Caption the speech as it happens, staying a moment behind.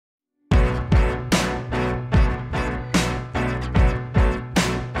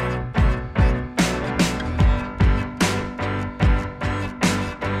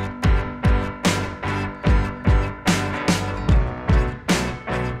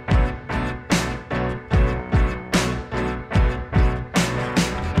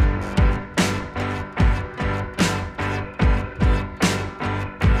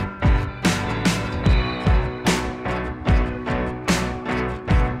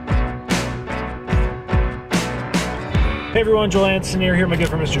Hey everyone, Joel Hansen here, my good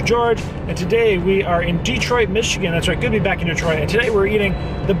friend Mr. George, and today we are in Detroit, Michigan. That's right, good to be back in Detroit. And today we're eating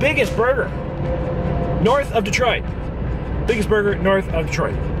the biggest burger north of Detroit. Biggest burger north of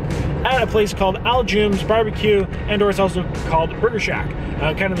Detroit. At a place called Al Jum's BBQ, and or it's also called Burger Shack.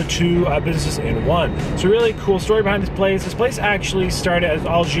 Kind of the two businesses in one. So really cool story behind this place. This place actually started as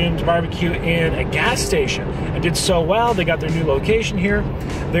Al Jum's BBQ in a gas station and did so well. They got their new location here.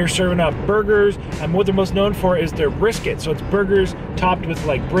 They're serving up burgers, and what they're most known for is their brisket. So it's burgers topped with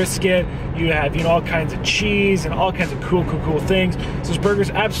like brisket. You have, you know, all kinds of cheese and all kinds of cool things. So this burger's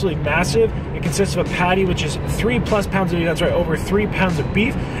absolutely massive. It consists of a patty, which is 3+ pounds of beef. That's right, over 3 pounds of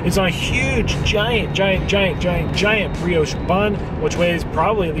beef. It's on a huge, giant brioche bun, which weighs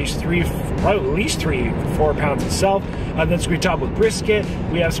probably at least 3-4 pounds itself. And then it's going to be topped with brisket.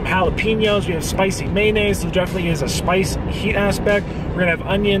 We have some jalapenos. We have spicy mayonnaise. So there definitely is a spice heat aspect. We're gonna have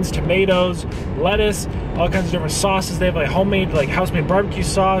onions, tomatoes, lettuce, all kinds of different sauces. They have like homemade, like house-made barbecue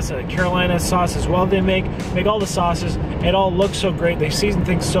sauce, and a Carolina sauce as well. They make all the sauces. It all looks so great. They season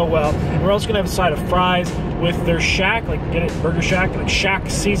things so well. And we're also gonna have a side of fries with their shack, like get it, Burger Shack, like shack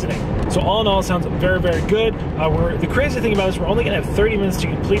seasoning. So all in all, it sounds very good. The crazy thing about this, we're only gonna have 30 minutes to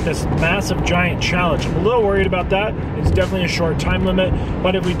complete this massive, giant challenge. I'm a little worried about that. It's definitely a short time limit,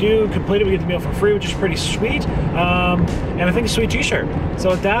 but if we do complete it, we get the meal for free, which is pretty sweet. And I think a sweet t-shirt. So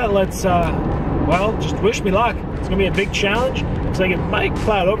with that, let's, well, just wish me luck. It's gonna be a big challenge. Looks like it might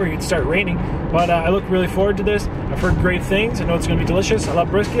cloud over here and start raining, but I look really forward to this. I've heard great things. I know it's gonna be delicious. I love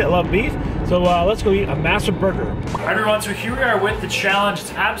brisket, I love beef. So let's go eat a massive burger. All right, everyone, so here we are with the challenge.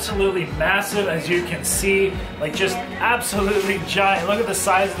 It's absolutely massive, as you can see, like just absolutely giant. Look at the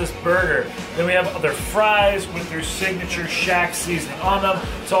size of this burger. Then we have their fries with their signature shack seasoning on them.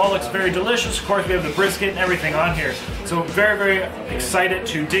 So it all looks very delicious. Of course, we have the brisket and everything on here. So very excited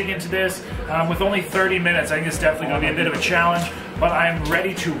to dig into this. With only 30 minutes, I think it's definitely gonna be a bit of a challenge, but I'm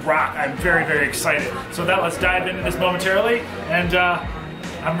ready to rock. I'm very excited. So that, let's dive into this momentarily, and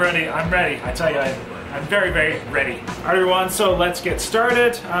I'm ready. I tell you, I'm very ready. All right, everyone, so let's get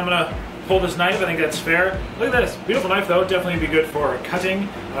started. I'm gonna pull this knife. I think that's fair. Look at this beautiful knife, though. Definitely be good for cutting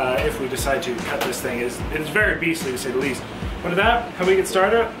if we decide to cut this thing. It is very beastly, to say the least. But with that, how do we get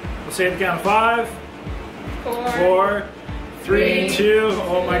started? We'll say at the count of 5, 4, 3, 2.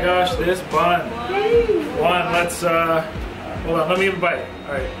 Oh my gosh, this bun. 1. Let's hold on. Let me give a bite.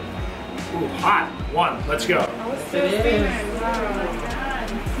 All right. Ooh, hot. 1. Let's go.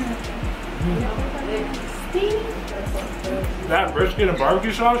 That brisket and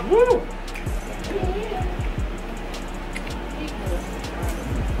barbecue sauce, woo!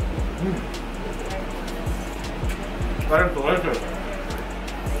 That is delicious.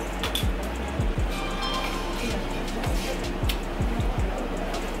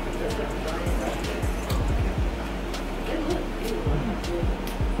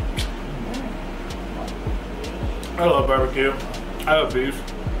 I love barbecue. I love beef.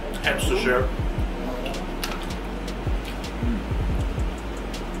 Hence the share.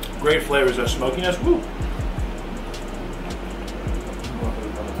 Great flavors, that smokiness, woo!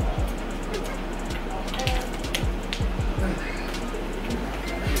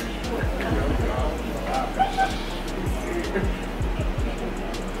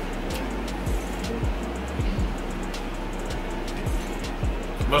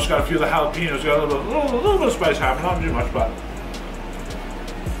 Must got a few of the jalapenos, got a little bit of spice happening, not too much, but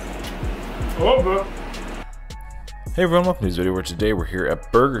oh, but. Hey everyone, welcome to this video where today we're here at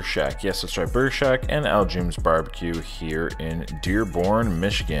Burger Shack. Yes, that's right, Burger Shack and Al Jum's BBQ here in Dearborn,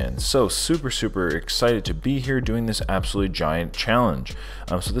 Michigan. So super excited to be here doing this absolutely giant challenge.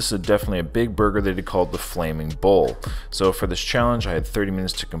 So this is definitely a big burger that they called the Flamin' Bowl. So for this challenge, I had 30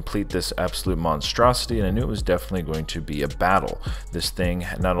 minutes to complete this absolute monstrosity, and I knew it was definitely going to be a battle. This thing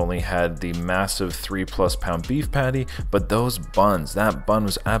not only had the massive 3+ pound beef patty, but those buns. That bun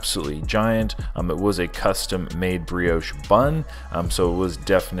was absolutely giant. It was a custom made brioche bun, so it was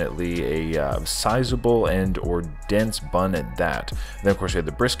definitely a sizable and or dense bun at that. And then of course we had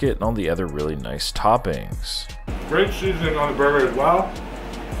the brisket and all the other really nice toppings. Great seasoning on the burger as well.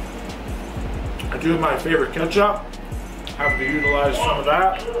 I do have my favorite ketchup. Have to utilize some of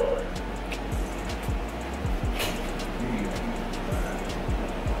that.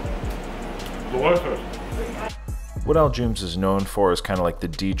 Delicious. What Al Jooms is known for is kind of like the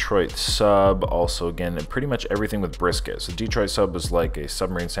Detroit sub, also again, and pretty much everything with brisket. So Detroit sub was like a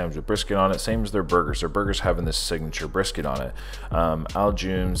submarine sandwich with brisket on it, same as their burgers. Their burgers having this signature brisket on it. Al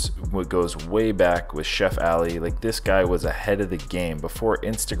Jooms goes way back with Chef Ali. Like, this guy was ahead of the game. Before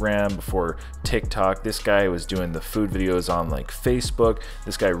Instagram, before TikTok, this guy was doing the food videos on like Facebook.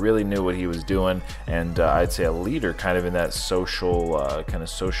 This guy really knew what he was doing, and I'd say a leader kind of in that social, kind of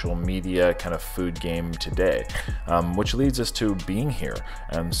social media kind of food game today. Which leads us to being here.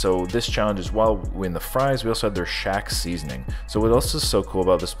 So this challenge is, while in the fries, we also had their shack seasoning. So what else is so cool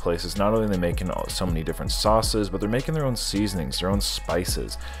about this place is not only are they making so many different sauces, but they're making their own seasonings, their own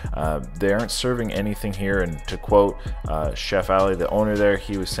spices. They aren't serving anything here, and to quote Chef Ali, the owner there,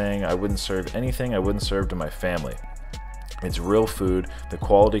 he was saying, "I wouldn't serve anything I wouldn't serve to my family." It's real food, the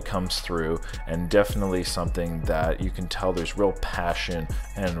quality comes through, and definitely something that you can tell there's real passion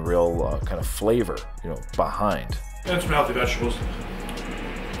and real kind of flavor, you know, behind. And some healthy vegetables.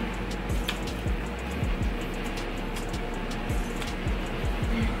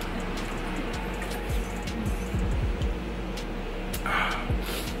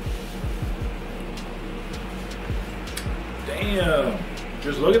 Damn,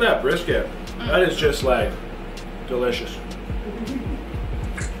 just look at that brisket. That is just like delicious.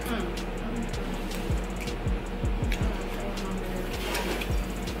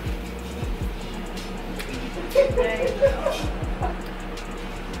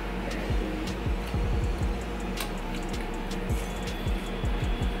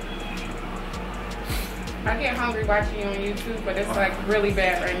 I get hungry watching you on YouTube, but it's like really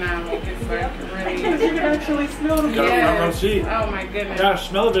bad right now. Like, it's like really. Because you can actually smell them. Yeah. Oh my goodness. Yeah,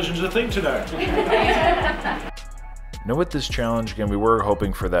 smell-o-vision's a thing today. Now with this challenge, again, we were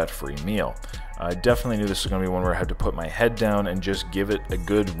hoping for that free meal. I definitely knew this was going to be one where I had to put my head down and just give it a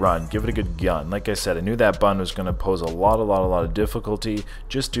good run, give it a good gun. Like I said, I knew that bun was going to pose a lot of difficulty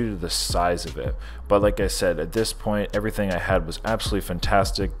just due to the size of it. But like I said, at this point, everything I had was absolutely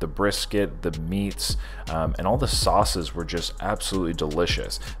fantastic. The brisket, the meats, and all the sauces were just absolutely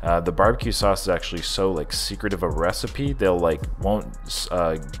delicious. The barbecue sauce is actually so like secretive a recipe, they'll like won't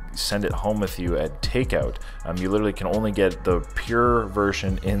send it home with you at takeout. You literally can only get the pure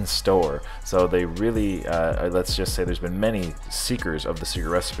version in store. So they really, let's just say there's been many seekers of the secret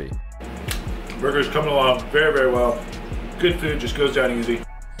recipe. Burger's coming along very, very well. Good food, just goes down easy.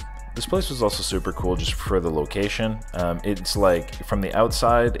 This place was also super cool just for the location. It's like, from the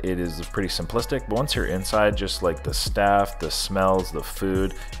outside, it is pretty simplistic, but once you're inside, just like the staff, the smells, the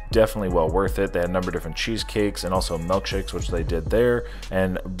food, definitely well worth it. They had a number of different cheesecakes and also milkshakes, which they did there.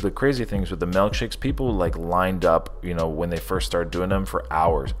 And the crazy things with the milkshakes, people like lined up, you know, when they first started doing them for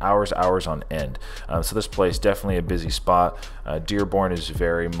hours on end. So this place, definitely a busy spot. Dearborn is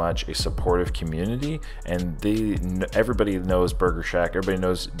very much a supportive community, and everybody knows Burger Shack, everybody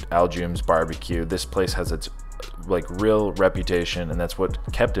knows Al Jooms barbecue. This place has its like real reputation, and that's what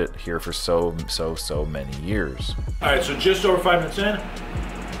kept it here for so many years. All right, so just over 5 minutes in,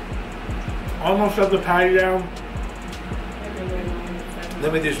 almost have the patty down.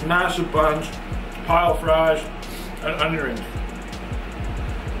 Then with these massive buns, pile fries, and onion rings.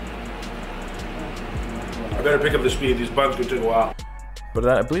 I better pick up the speed. These buns could take a while. But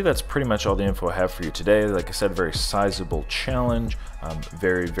I believe that's pretty much all the info I have for you today. Like I said, very sizable challenge.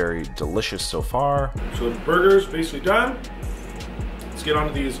 Very, very delicious so far. So the burger's basically done. Let's get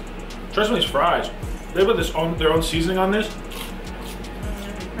onto these. Try some of these fries. They put their own seasoning on this.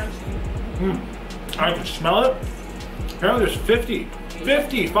 I can smell it. Apparently there's 50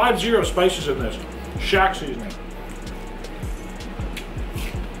 spices in this. Shack seasoning.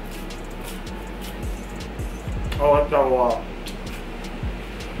 Oh, that's a lot.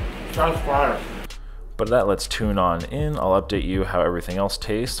 That's fire. But that, let's tune on in. I'll update you how everything else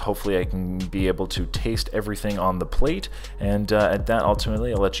tastes. Hopefully I can be able to taste everything on the plate. And at that,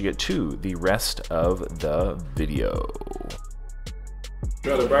 ultimately, I'll let you get to the rest of the video.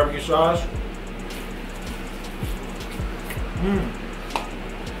 Try the barbecue sauce.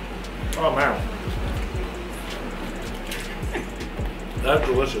 Oh man. That's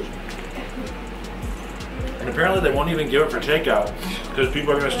delicious. And apparently they won't even give it for takeout because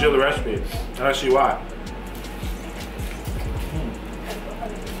people are going to steal the recipe. And I see why.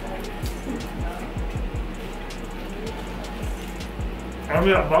 I mean,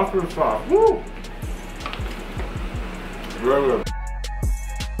 that mustard sauce. Woo! Very good.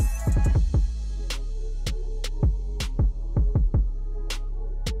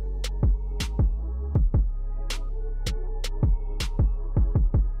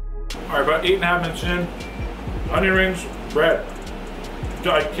 Alright, about 8.5 minutes in. Onion rings, bread.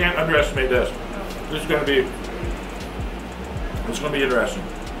 I can't underestimate this. This is going to be It's gonna be interesting.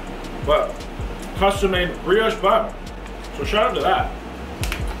 But custom-made brioche bun. So shout out to that.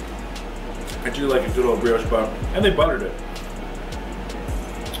 I do like a good old brioche bun, and they buttered it.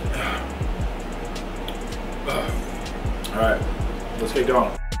 All right, let's get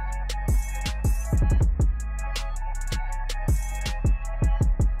going.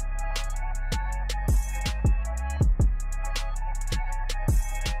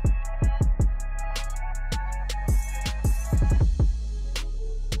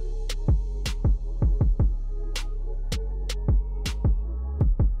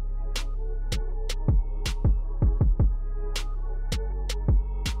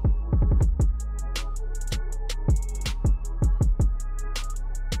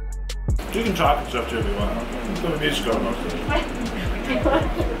 You can talk and stuff too if you want. The music going mostly. I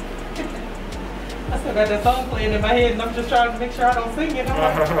still got that song playing in my head and I'm just trying to make sure I don't sing it. I'm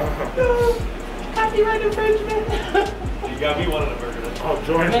like, oh, copyright infringement. You got me one of the burgers. Oh,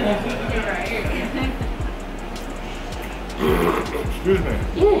 join me. Excuse me.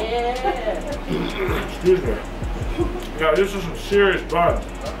 Yeah. Excuse me. Yeah, this is some serious buns.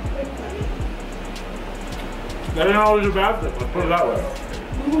 That ain't always a bad thing, let's put it that way.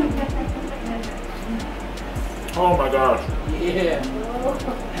 Oh my gosh. Yeah.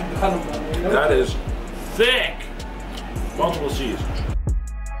 That is thick. Multiple C's.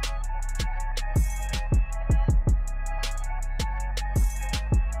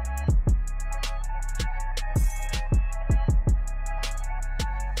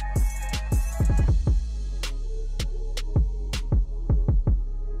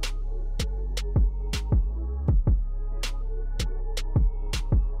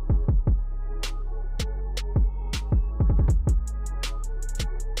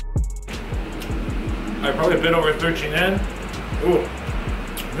 I probably a bit over 13 in. Ooh,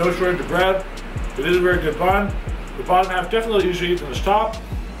 no shortage of bread. It is a very good bun. The bottom half definitely easier to eat than the top.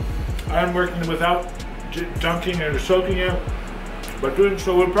 I'm working without dunking or soaking it, but doing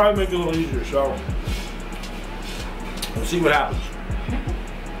so would probably make it a little easier. So let's see what happens.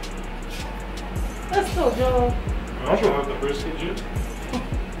 Let's go, Joe. I also have the brisket juice.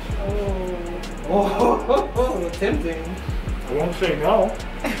 Oh, tempting. I won't say no.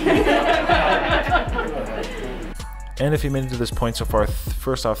 And if you made it to this point so far,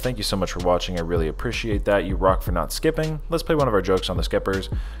 first off, thank you so much for watching. I really appreciate that. You rock for not skipping. Let's play one of our jokes on the skippers.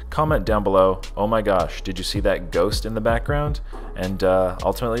 Comment down below, oh my gosh, did you see that ghost in the background? And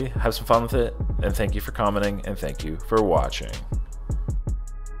ultimately, have some fun with it. And thank you for commenting, and thank you for watching.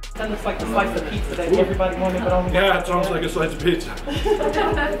 That looks like the slice of pizza that everybody wanted, but only. Yeah, it sounds like a slice of pizza.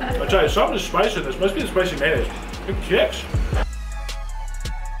 I tell you, something is spicy in this. Must be the spicy mayonnaise. It kicks.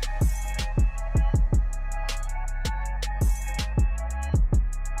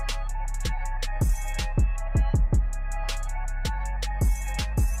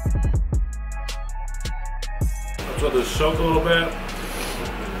 So let this soak a little bit.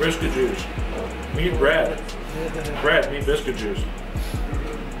 Brisket juice. Meat bread. Bread, meat biscuit juice.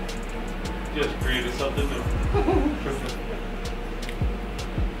 Just created something new.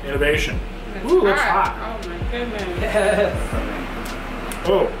 Innovation. Ooh, that's hot. Oh my goodness. Yes.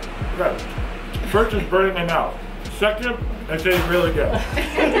 Oh, good. First is burning my mouth. Second, I say it's really good.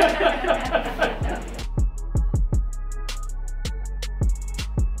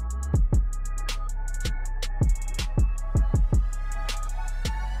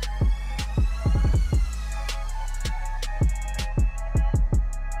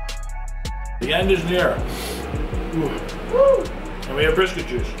 The end is near. Ooh. And we have brisket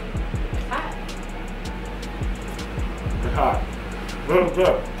juice. Hot. It's hot. Good,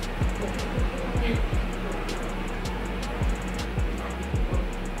 good.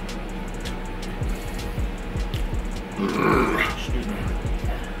 Excuse me.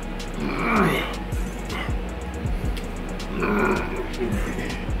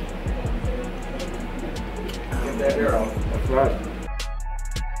 Get that hair off. That's right.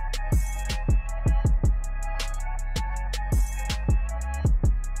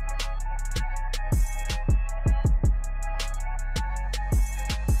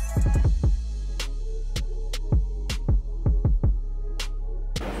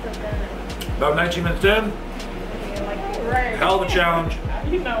 About 19 minutes in. Right. Hell of a challenge.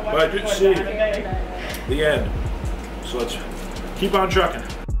 You know what? But I did see the end. So let's keep on trucking.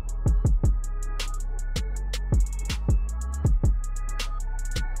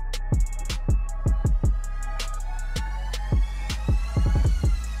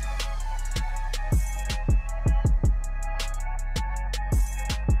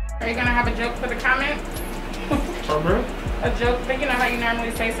 Are you gonna have a joke for the comment? Remember? A joke, but you know how you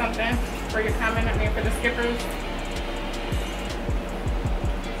normally say something for your comment, I mean for the skippers?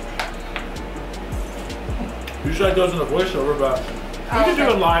 Usually that goes in the voiceover, but we can do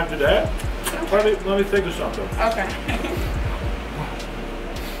it live today. Okay. Let me think of something. Okay.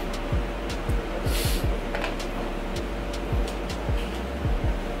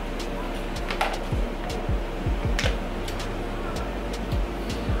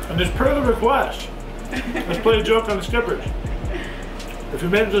 And as per the request, let's play a joke on the skippers. If you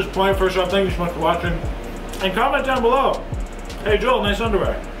made it to this point, first off, thank you so much for watching. And comment down below. Hey Joel, nice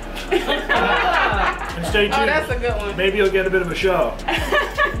underwear. And stay tuned. Oh, that's a good one. Maybe you'll get a bit of a show. That's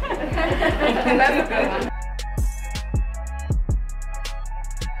a good one.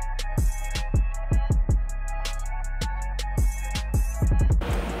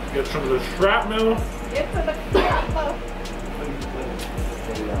 Get some of the shrapnel. Get to the shrapnel.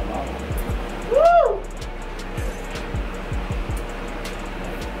 Woo!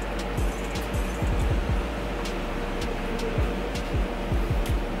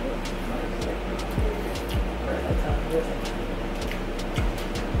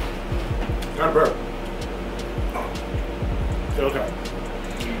 Got a burp. Feel okay.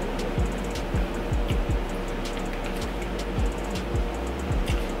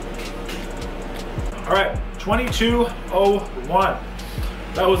 All right, 22:01.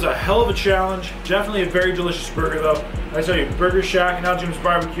 That was a hell of a challenge. Definitely a very delicious burger though. I tell you, Burger Shack and Al Jim's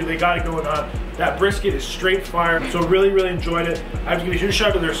Barbecue, they got it going on. That brisket is straight fire, so really, really enjoyed it. I have to give a huge shout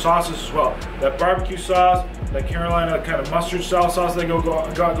out to their sauces as well. That barbecue sauce, that Carolina kind of mustard style sauce they got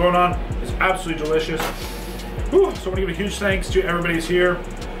going on is absolutely delicious. Whew, so I want to give a huge thanks to everybody who's here,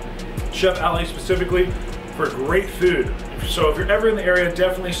 Chef Ali specifically, for great food. So if you're ever in the area,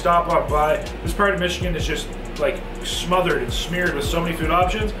 definitely stop on by. This part of Michigan is just like smothered and smeared with so many food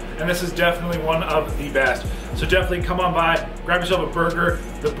options, and this is definitely one of the best. So definitely come on by, grab yourself a burger.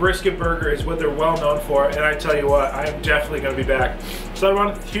 The brisket burger is what they're well known for, and I tell you what, I am definitely going to be back. So I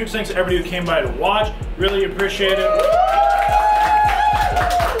want huge thanks to everybody who came by to watch. Really appreciate it.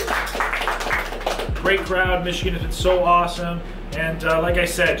 Great crowd. Michigan has been so awesome. And like I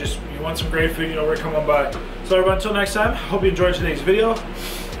said, just you want some great food, you know where to come on by. So everyone, until next time, hope you enjoyed today's video.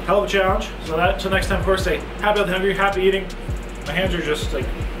 Hell of a challenge. So until next time, of course, stay happy, healthy, hungry, happy eating. My hands are just like,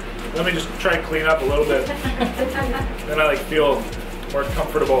 let me just try to clean up a little bit. Then I like feel more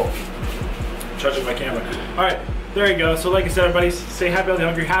comfortable touching my camera. All right, there you go. So like I said, everybody, stay happy, healthy,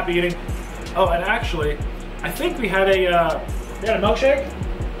 hungry, happy eating. Oh, and actually, I think we had a milkshake?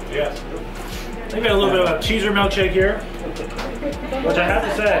 Yes. I think we had a little bit of a cheeser milkshake here, which I have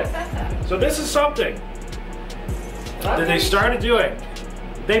to say. So this is something that they started doing.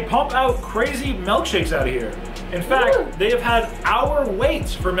 They pump out crazy milkshakes out of here. In fact, they have had hour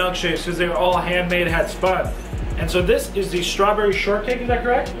waits for milkshakes because they were all handmade, had spun. And so this is the strawberry shortcake, is that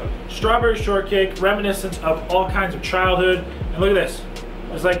correct? Strawberry shortcake, reminiscent of all kinds of childhood. And look at this.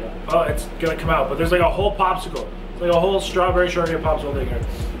 It's like, oh, it's gonna come out, but there's like a whole popsicle. It's like a whole strawberry shortcake popsicle thing here.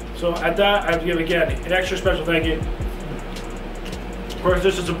 So at that, I have to give, again, an extra special thank you. Of course,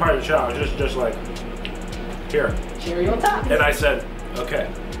 this isn't part of the challenge, just like, here. Cherry on top. And I said, okay.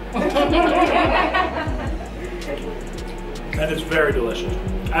 And it's very delicious.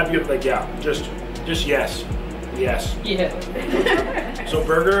 I'd give like, yeah, just yes. Yes. Yeah. So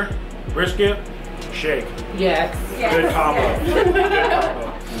burger, brisket, shake. Yes. Good combo. Good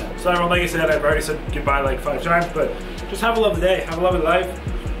combo. So everyone, like I said, I've already said goodbye like 5 times, but just have a lovely day, have a lovely life.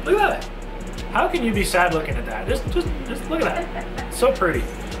 Look at that. How can you be sad looking at that? Just look at that. It's so pretty.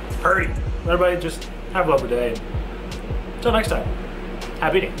 Pretty. Everybody just have a lovely day. Until next time,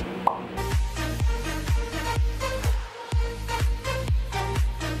 happy eating.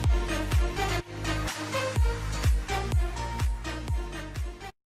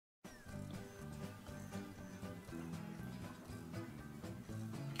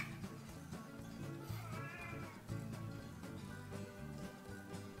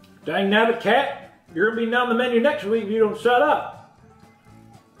 Dang nabbit cat, you're gonna be down the menu next week if you don't shut up.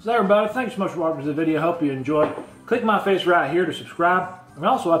 So everybody, thanks so much for watching the video. Hope you enjoyed. Click my face right here to subscribe. And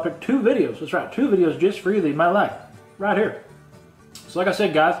also I picked 2 videos. That's right, 2 videos just for you that you might like. Right here. So like I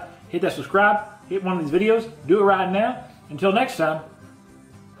said, guys, hit that subscribe, hit one of these videos, do it right now. Until next time,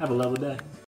 have a lovely day.